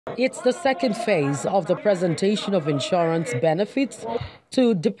It's the second phase of the presentation of insurance benefits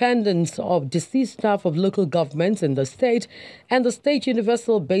to dependents of deceased staff of local governments in the state and the State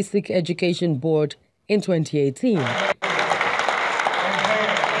Universal Basic Education Board in 2018.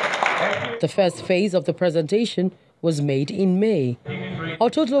 The first phase of the presentation was made in May. A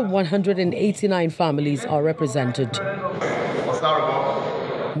total of 189 families are represented.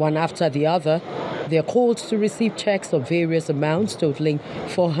 One after the other, they are called to receive checks of various amounts totaling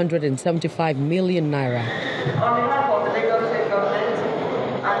 475 million naira. On behalf of the Lagos State Government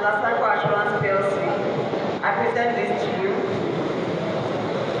and LASG Assurance PLC, I present this to you.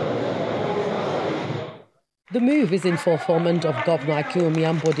 The move is in fulfillment of Governor Akinwumi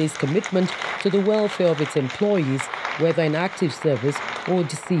Ambode's commitment to the welfare of its employees, whether in active service or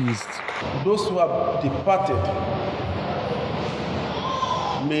deceased. Those who have departed,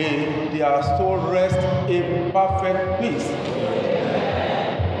 may their soul rest in perfect peace.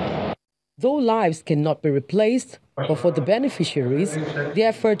 Though lives cannot be replaced, but for the beneficiaries, the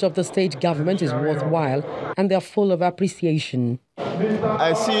effort of the state government is worthwhile and they are full of appreciation.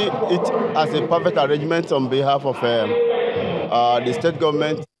 I see it as a perfect arrangement on behalf of the state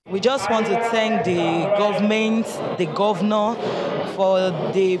government. We just want to thank the government, the governor, for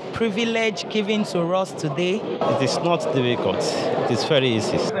the privilege given to us today. It is not difficult. It is very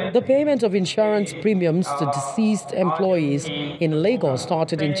easy. The payment of insurance premiums to deceased employees in Lagos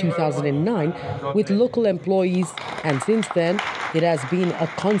started in 2009 with local employees, and since then, it has been a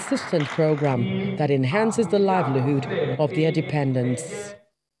consistent program that enhances the livelihood of their dependents.